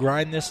like to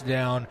grind this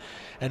down,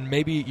 and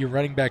maybe your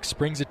running back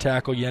springs a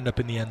tackle, you end up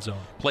in the end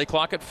zone. Play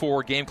clock at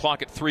 4, game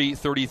clock at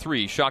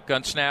 3:33.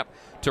 Shotgun snap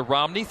to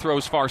Romney,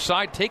 throws far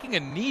side, taking a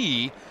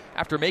knee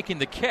after making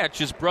the catch,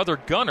 his brother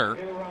Gunner.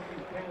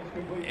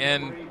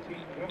 And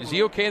is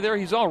he okay there?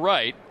 He's all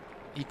right.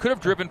 He could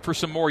have driven for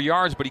some more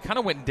yards, but he kind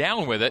of went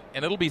down with it,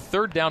 and it'll be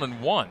third down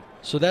and 1.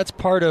 So that's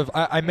part of,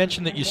 I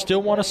mentioned that you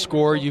still want to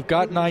score. You've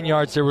got 9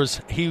 yards.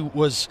 He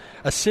was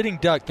a sitting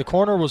duck. The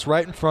corner was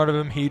right in front of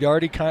him.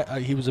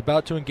 He was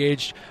about to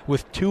engage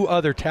with 2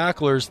 other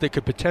tacklers that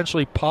could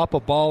potentially pop a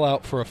ball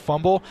out for a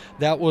fumble.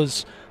 That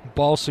was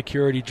ball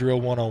security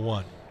drill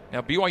 101. Now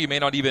BYU may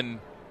not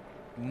even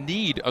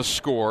need a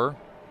score.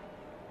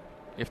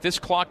 If this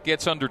clock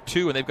gets under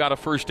 2 and they've got a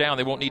first down,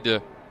 they won't need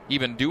to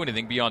even do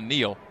anything beyond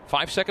kneel.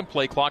 5-second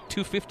play clock,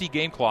 2:50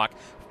 game clock,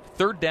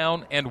 third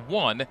down and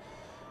 1.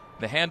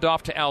 The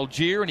handoff to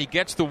Algier, and he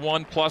gets the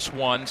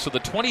 1+1. So the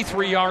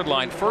 23-yard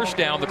line, first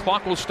down. The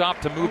clock will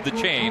stop to move the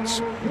chains.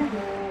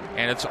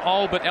 And it's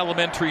all but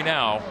elementary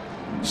now.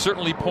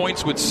 Certainly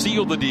points would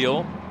seal the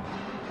deal.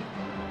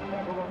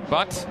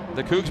 But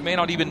the Cougs may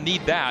not even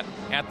need that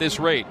at this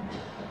rate.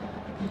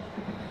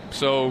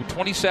 So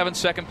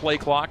 27-second play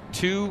clock,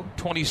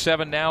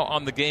 2:27 now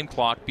on the game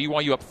clock.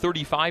 BYU up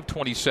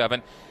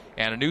 35-27.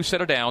 And a new set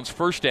of downs,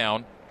 first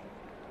down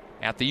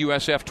at the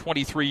USF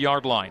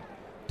 23-yard line.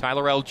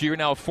 Tyler Algier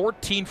now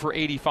 14 for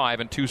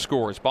 85 and 2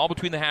 scores. Ball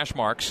between the hash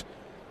marks.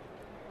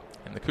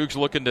 And the Cougs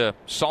looking to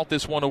salt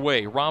this one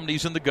away.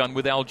 Romney's in the gun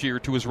with Algier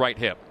to his right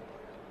hip.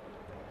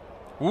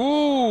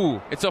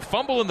 Ooh, it's a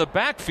fumble in the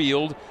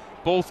backfield.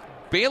 Both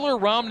Baylor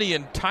Romney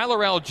and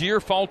Tyler Algier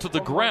fall to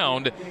the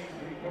ground.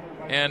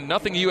 And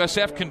nothing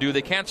USF can do.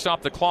 They can't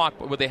stop the clock,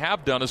 but what they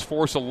have done is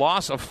force a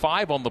loss of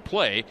 5 on the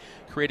play,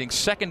 creating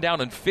second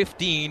down and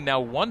 15,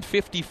 now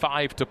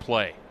 1:55 to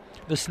play.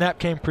 The snap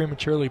came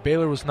prematurely.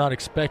 Baylor was not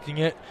expecting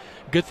it.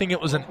 Good thing it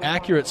was an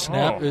accurate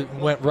snap. Oh. It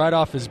went right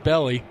off his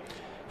belly.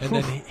 And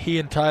then he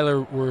and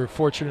Tyler were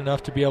fortunate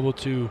enough to be able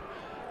to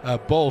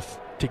both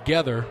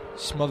together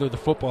smother the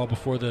football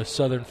before the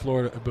South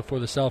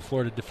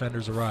Florida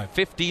defenders arrive.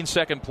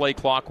 15-second play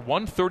clock,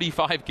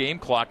 1:35 game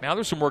clock. Now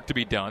there's some work to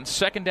be done.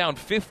 Second down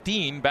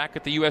 15 back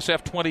at the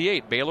USF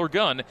 28. Baylor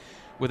gun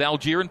with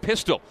Algier and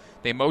pistol.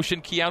 They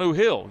motion Keanu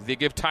Hill. They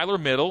give Tyler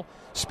Middle.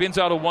 Spins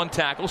out of one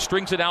tackle,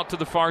 strings it out to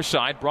the far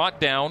side, brought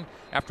down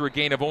after a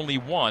gain of only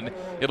 1.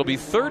 It'll be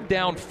third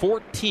down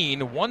 14,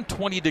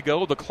 1:20 to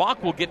go. The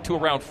clock will get to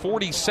around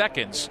 40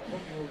 seconds.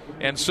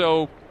 And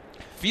so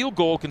field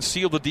goal can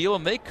seal the deal,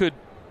 and they could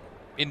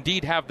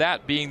indeed have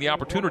that being the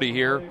opportunity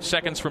here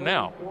seconds from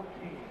now.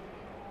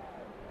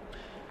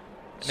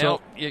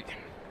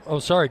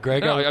 Sorry,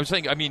 Greg. No, I was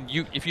saying,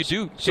 if you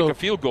do kick a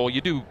field goal,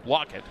 you do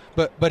block it.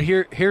 But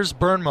here's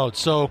burn mode.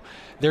 So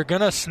they're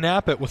going to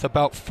snap it with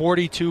about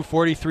 42,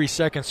 43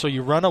 seconds. So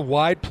you run a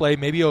wide play,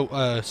 maybe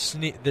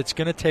that's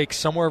going to take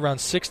somewhere around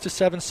 6 to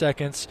 7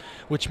 seconds,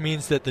 which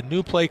means that the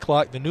new play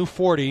clock, the new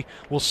 40,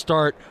 will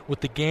start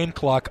with the game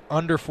clock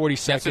under 40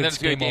 seconds. And then it's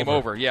game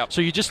over. Yeah.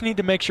 So you just need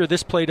to make sure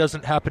this play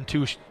doesn't happen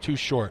too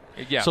short.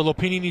 Yeah. So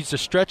Lopini needs to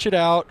stretch it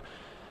out.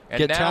 And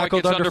get now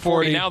tackled it gets under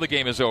 40. 40. Now the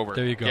game is over.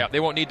 There you go. Yeah, they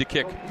won't need to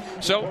kick.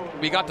 So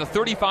we got to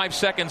 35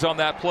 seconds on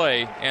that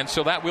play, and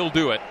so that will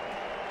do it.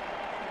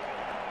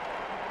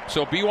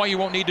 So BYU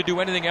won't need to do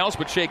anything else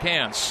but shake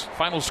hands.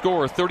 Final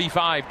score,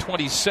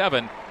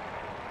 35-27.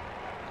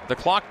 The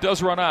clock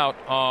does run out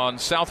on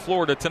South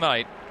Florida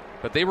tonight,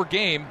 but they were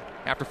game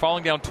after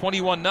falling down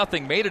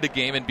 21-0, made it a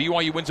game, and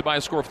BYU wins it by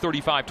a score of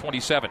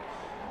 35-27.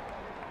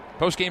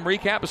 Post-game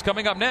recap is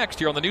coming up next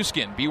here on the new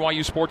skin,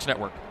 BYU Sports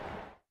Network.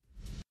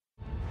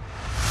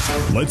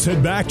 Let's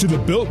head back to the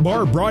Built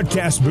Bar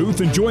broadcast booth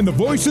and join the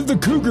voice of the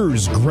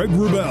Cougars, Greg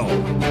Wrubell.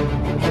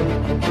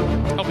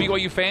 Well,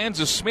 BYU fans,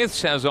 the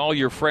Smiths has all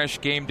your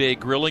fresh game day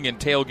grilling and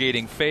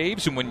tailgating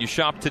faves, and when you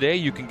shop today,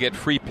 you can get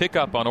free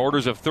pickup on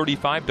orders of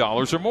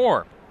 $35 or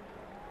more.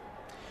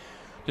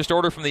 Just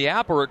order from the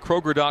app or at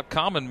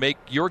Kroger.com and make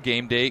your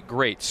game day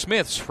great.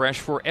 Smiths, fresh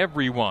for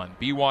everyone.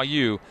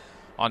 BYU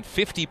on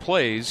 50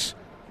 plays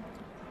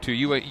to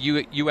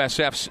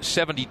USF's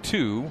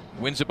 72,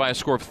 wins it by a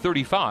score of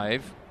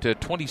 35-27.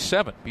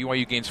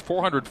 BYU gains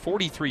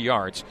 443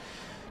 yards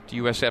to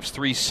USF's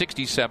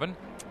 367.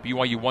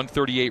 BYU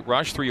 138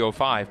 rush,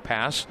 305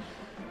 pass.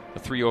 A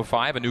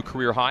 305, a new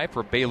career high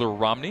for Baylor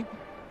Romney.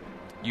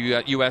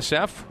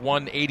 USF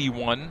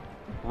 181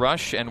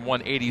 rush and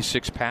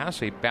 186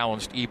 pass, a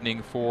balanced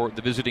evening for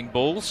the visiting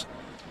Bulls.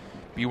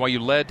 BYU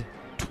led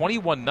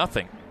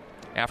 21-0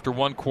 after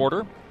one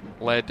quarter,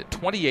 led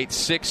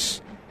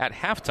 28-6 at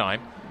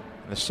halftime.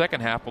 The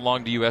second half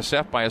belonged to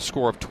USF by a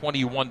score of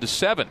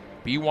 21-7.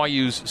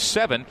 BYU's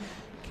 7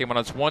 came on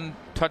its one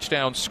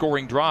touchdown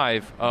scoring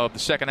drive of the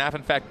second half.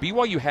 In fact,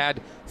 BYU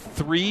had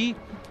 3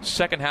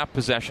 second-half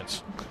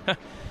possessions.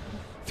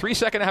 3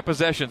 second-half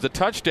possessions, a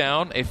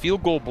touchdown, a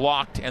field goal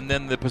blocked, and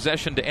then the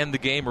possession to end the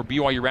game where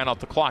BYU ran out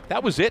the clock.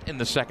 That was it in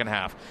the second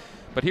half.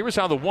 But here is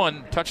how the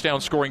one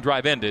touchdown scoring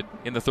drive ended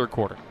in the third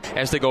quarter.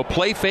 As they go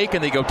play fake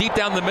and they go deep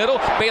down the middle,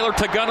 Baylor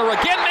to Gunner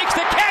again makes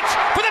the catch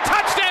for the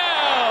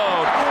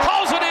touchdown!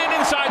 Hauls it in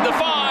inside the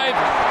 5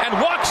 and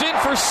walks in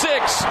for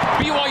 6.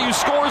 BYU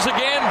scores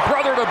again,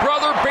 brother to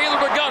brother, Baylor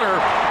to Gunner,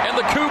 and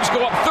the Cougs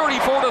go up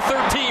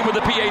 34-13 with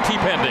the PAT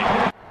pending.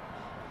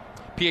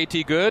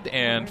 PAT good,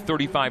 and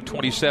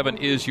 35-27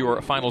 is your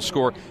final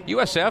score.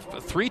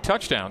 USF 3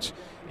 touchdowns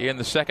in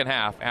the second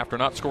half after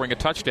not scoring a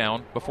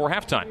touchdown before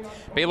halftime.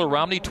 Baylor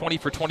Romney 20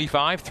 for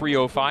 25,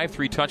 305,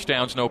 3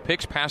 touchdowns, no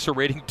picks, passer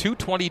rating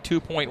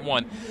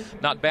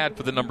 222.1. Not bad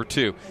for the number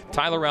 2.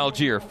 Tyler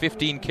Algier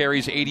 15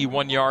 carries,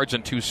 81 yards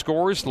and 2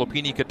 scores.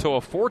 Lopini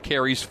Katoa 4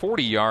 carries,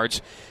 40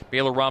 yards.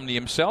 Baylor Romney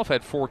himself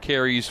had 4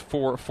 carries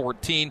for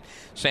 14.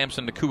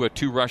 Samson Nakua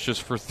 2 rushes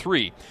for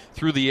 3.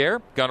 Through the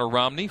air, Gunnar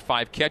Romney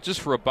 5 catches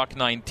for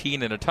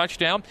 $119 and a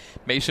touchdown.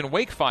 Mason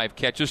Wake 5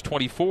 catches,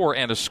 24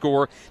 and a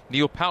score.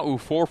 Neil Pau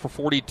 4 for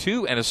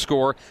 42 and a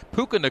score.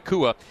 Puka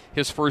Nakua,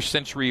 his first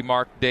century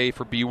mark day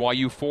for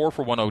BYU, 4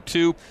 for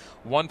 102.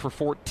 1 for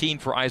 14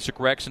 for Isaac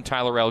Rex, and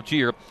Tyler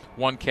Algier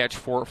 1 catch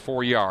for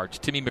 4 yards.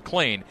 Timmy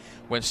McLean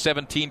went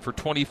 17 for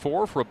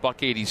 24 for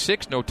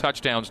 $186. No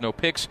touchdowns, no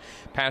picks.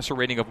 Passer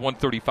rating of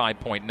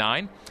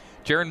 135.9.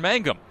 Jaron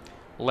Mangum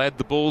led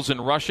the Bulls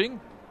in rushing.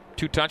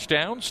 2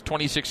 touchdowns,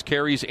 26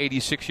 carries,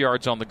 86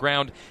 yards on the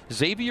ground.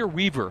 Xavier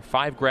Weaver,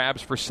 5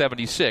 grabs for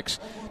 76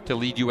 to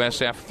lead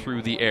USF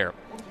through the air.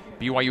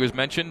 BYU, as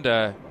mentioned,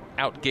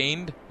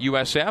 outgained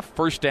USF.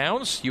 First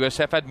downs,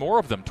 USF had more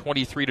of them,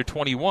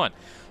 23-21.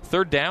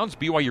 Third downs,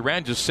 BYU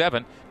ran just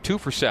 7, 2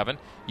 for 7.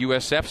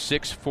 USF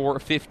 6 for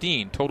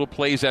 15. Total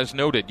plays as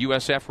noted,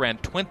 USF ran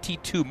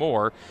 22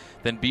 more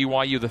than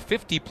BYU. The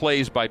 50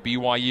 plays by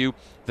BYU,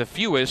 the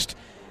fewest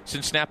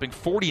since snapping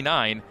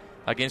 49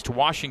 against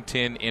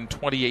Washington in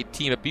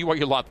 2018. But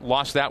BYU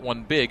lost that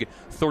one big,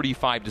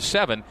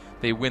 35-7.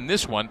 They win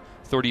this one,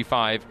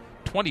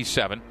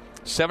 35-27.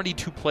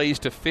 72 plays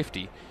to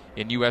 50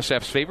 in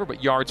USF's favor,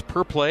 but yards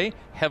per play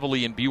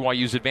heavily in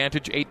BYU's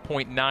advantage,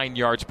 8.9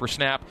 yards per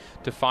snap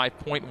to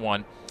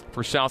 5.1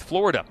 for South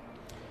Florida.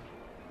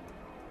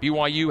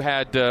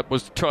 BYU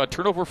was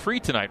turnover free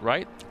tonight,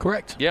 right?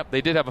 Correct. Yep,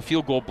 they did have a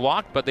field goal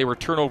blocked, but they were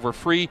turnover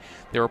free.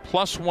 They were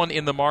 +1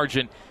 in the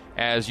margin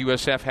as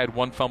USF had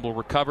one fumble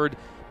recovered.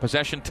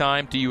 Possession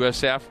time to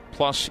USF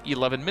plus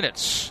 11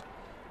 minutes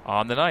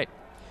on the night.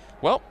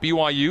 Well,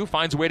 BYU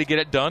finds a way to get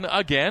it done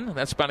again.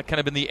 That's kind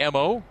of been the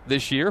MO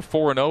this year.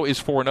 4-0 is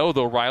 4-0,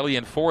 though, Riley,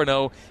 and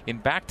 4-0 in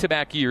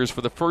back-to-back years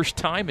for the first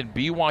time in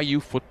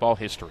BYU football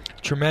history.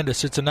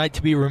 Tremendous. It's a night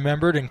to be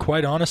remembered, and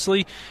quite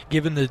honestly,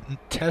 given the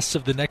tests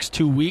of the next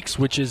 2 weeks,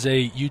 which is a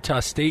Utah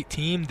State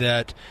team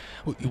that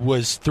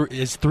is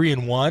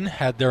 3-1,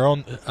 had their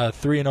own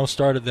 3-0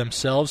 start of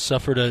themselves,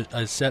 suffered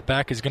a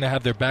setback, is going to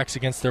have their backs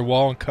against their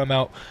wall and come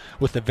out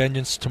with a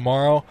vengeance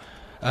tomorrow.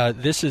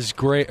 This is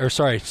great,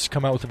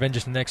 come out with a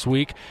vengeance next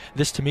week.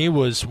 This, to me,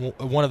 was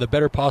one of the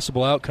better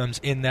possible outcomes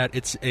in that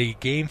it's a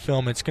game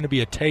film. It's going to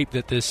be a tape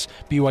that this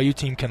BYU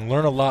team can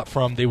learn a lot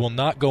from. They will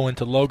not go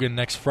into Logan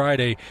next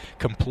Friday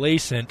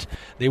complacent.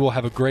 They will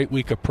have a great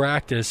week of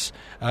practice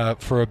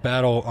for a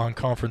battle on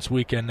conference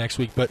weekend next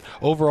week. But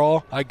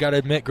overall, I got to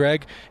admit,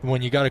 Greg,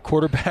 when you got a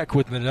quarterback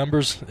with the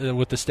numbers,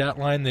 with the stat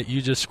line that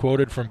you just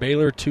quoted from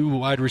Baylor, 2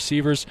 wide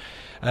receivers,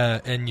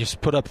 and you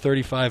put up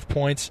 35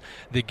 points,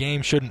 the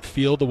game shouldn't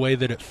feel the way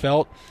that it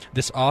felt.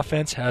 This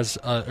defense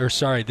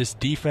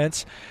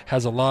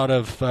has a lot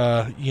of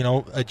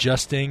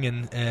adjusting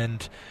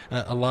and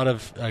a lot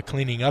of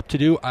cleaning up to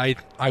do. I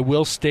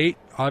will state,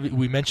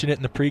 we mentioned it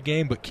in the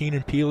pregame, but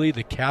Keenan Peely,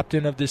 the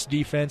captain of this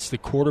defense, the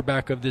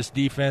quarterback of this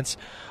defense,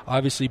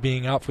 obviously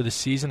being out for the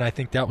season, I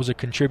think that was a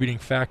contributing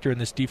factor in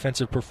this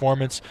defensive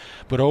performance.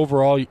 But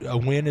overall, a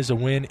win is a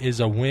win is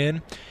a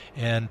win,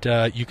 and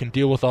you can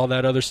deal with all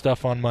that other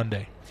stuff on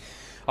Monday.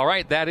 All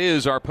right, that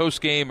is our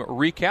post-game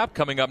recap.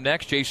 Coming up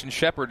next, Jason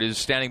Shepard is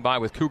standing by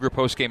with Cougar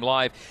Post-Game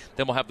Live.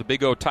 Then we'll have the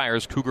Big O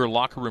Tires Cougar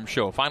Locker Room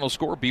Show. Final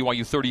score,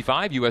 BYU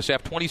 35,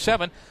 USF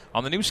 27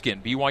 on the new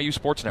skin, BYU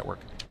Sports Network.